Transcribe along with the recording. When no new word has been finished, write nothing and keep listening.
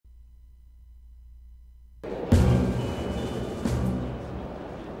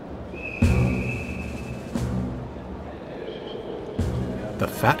the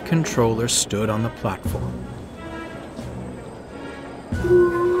Fat Controller stood on the platform.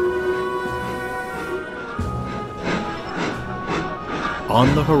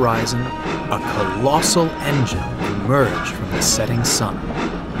 On the horizon, a colossal engine emerged from the setting sun.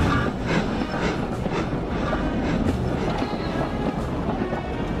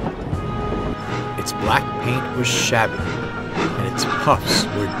 Its black paint was shabby, and its puffs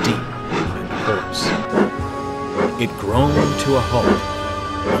were deep and hoarse. It groaned to a halt,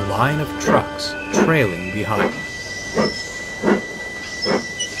 a line of trucks trailing behind.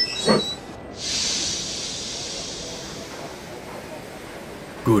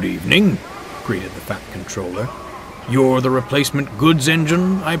 "Good evening," greeted the Fat Controller. "You're the replacement goods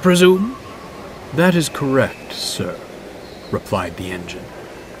engine, I presume?" "That is correct, sir," replied the engine.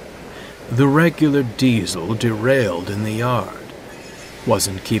 "The regular diesel derailed in the yard.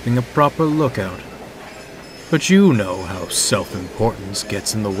 Wasn't keeping a proper lookout. But you know how self-importance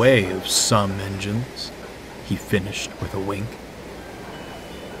gets in the way of some engines," he finished with a wink.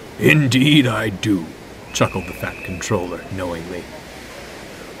 "Indeed I do," chuckled the Fat Controller knowingly.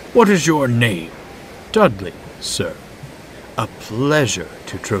 "What is your name?" "Dudley, sir. A pleasure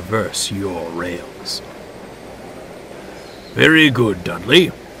to traverse your rails." "Very good,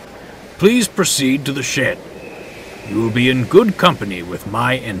 Dudley. Please proceed to the shed. You will be in good company with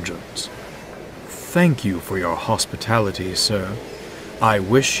my engines." "Thank you for your hospitality, sir. I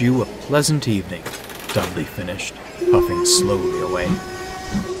wish you a pleasant evening," Dudley finished, puffing slowly away.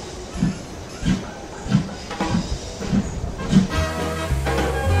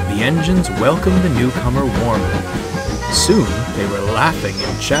 The engines welcomed the newcomer warmly. Soon they were laughing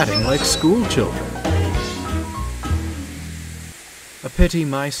and chatting like schoolchildren. "A pity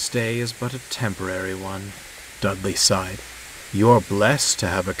my stay is but a temporary one," Dudley sighed. "You're blessed to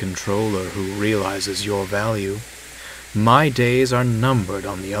have a controller who realizes your value. My days are numbered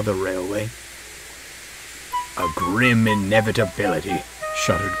on the other railway." "A grim inevitability,"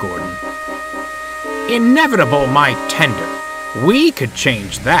 shuddered Gordon. "Inevitable, my tender. We could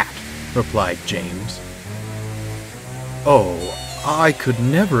change that," replied James. "Oh, I could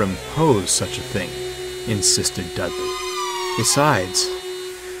never impose such a thing," insisted Dudley. "Besides,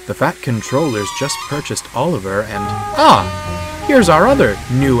 the Fat Controller's just purchased Oliver and... here's our other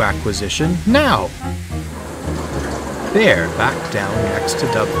new acquisition now!" Bear backed down next to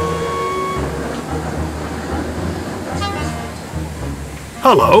Dudley.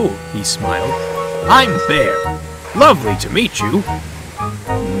 "Hello," he smiled. "I'm Bear. Lovely to meet you."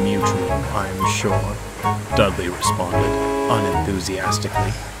 "Mutual, I'm sure," Dudley responded,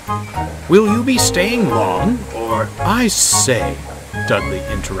 unenthusiastically. "Will you be staying long, or—" "I say," Dudley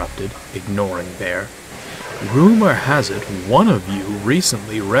interrupted, ignoring Bear. "Rumor has it one of you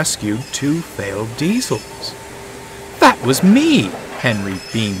recently rescued 2 failed diesels." "That was me!" Henry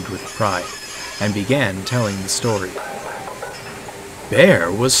beamed with pride, and began telling the story.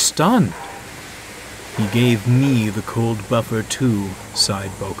 Bear was stunned. "He gave me the cold buffer too,"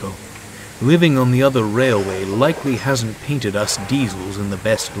 sighed Boko. "Living on the other railway likely hasn't painted us diesels in the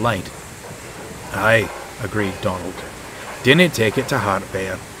best light." "Aye," agreed Donald. "Dinna take it to heart,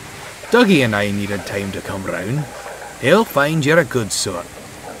 Bear. Dougie and I needed time to come round. He'll find you're a good sort."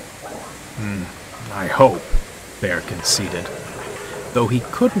 "I hope," Bear conceded, though he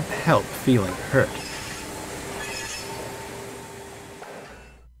couldn't help feeling hurt.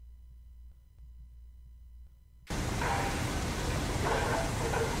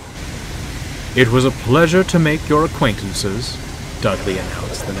 "It was a pleasure to make your acquaintances," Dudley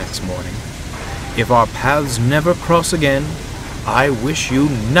announced the next morning. "If our paths never cross again, I wish you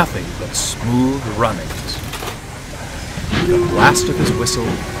nothing but smooth runnings." With a blast of his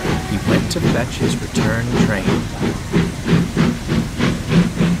whistle, he went to fetch his return train.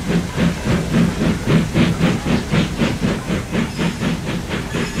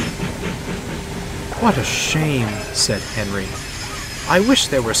 "What a shame," said Henry. "I wish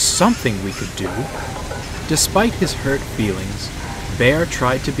there were something we could do." Despite his hurt feelings, Bear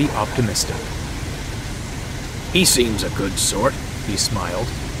tried to be optimistic. "He seems a good sort," he smiled.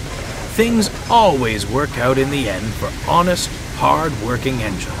 "Things always work out in the end for honest, hard-working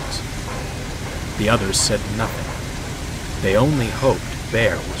engines." The others said nothing. They only hoped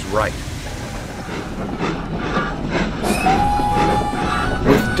Bear was right.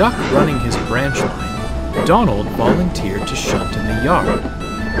 With Duck running his branch line, Donald volunteered to shunt in the yard.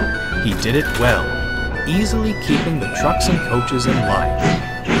 He did it well, easily keeping the trucks and coaches in line.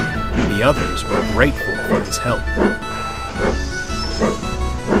 The others were grateful for his help.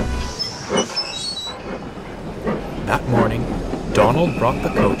 That morning, Donald brought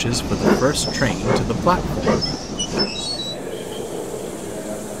the coaches for the first train to the platform.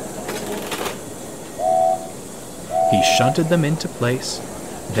 He shunted them into place,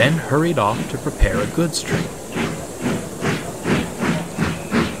 then hurried off to prepare a goods train.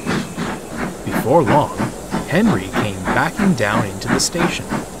 Before long, Henry came backing down into the station.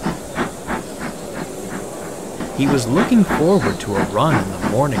 He was looking forward to a run in the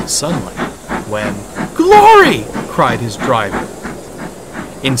morning sunlight when, "Glory!" cried his driver.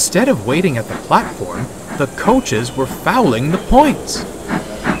 Instead of waiting at the platform, the coaches were fouling the points.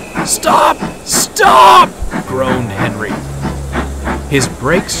 "Stop! Stop!" groaned Henry. His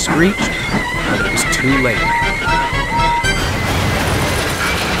brakes screeched, but it was too late.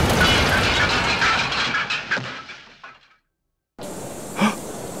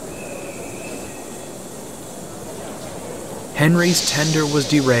 Henry's tender was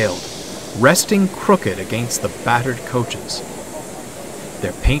derailed, resting crooked against the battered coaches.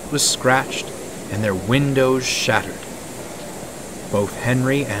 Their paint was scratched, and their windows shattered. Both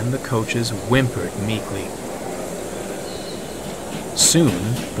Henry and the coaches whimpered meekly.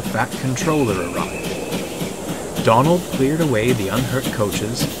 Soon, the fat controller arrived. Donald cleared away the unhurt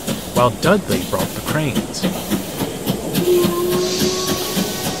coaches, while Dudley brought the cranes.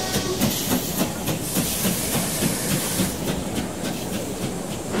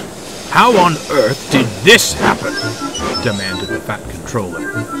 "How on earth did this happen?" demanded the fat controller.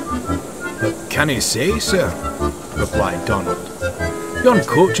 "Can I say, sir?" replied Donald. "Yon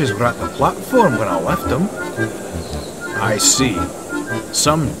coaches were at the platform when I left them." "I see.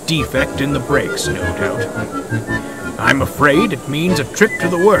 Some defect in the brakes, no doubt. I'm afraid it means a trip to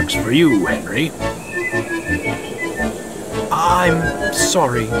the works for you, Henry." "I'm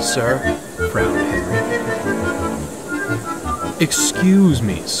sorry, sir," frowned Henry. "Excuse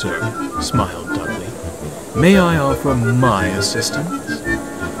me, sir," smiled Dudley. "May I offer my assistance?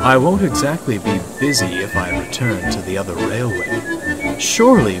 I won't exactly be busy if I return to the other railway.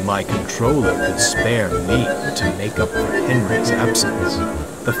 Surely my controller could spare me to make up for Henry's absence."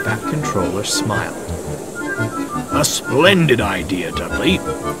 The fat controller smiled. "A splendid idea, Dudley.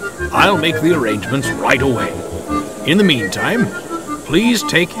 I'll make the arrangements right away. In the meantime, please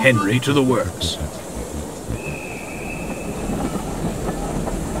take Henry to the works."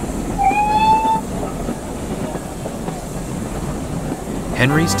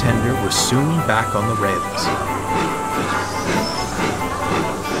 Henry's tender was soon back on the rails.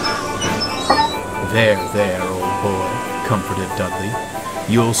 There, old boy," comforted Dudley.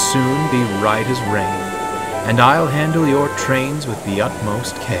 "You'll soon be right as rain, and I'll handle your trains with the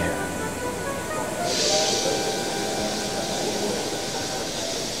utmost care."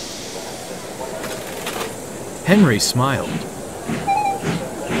 Henry smiled,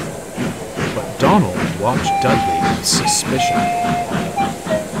 but Donald watched Dudley with suspicion.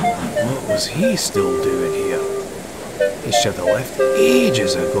 What was he still doing here? He should have left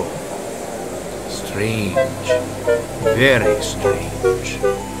ages ago. Strange. Very strange.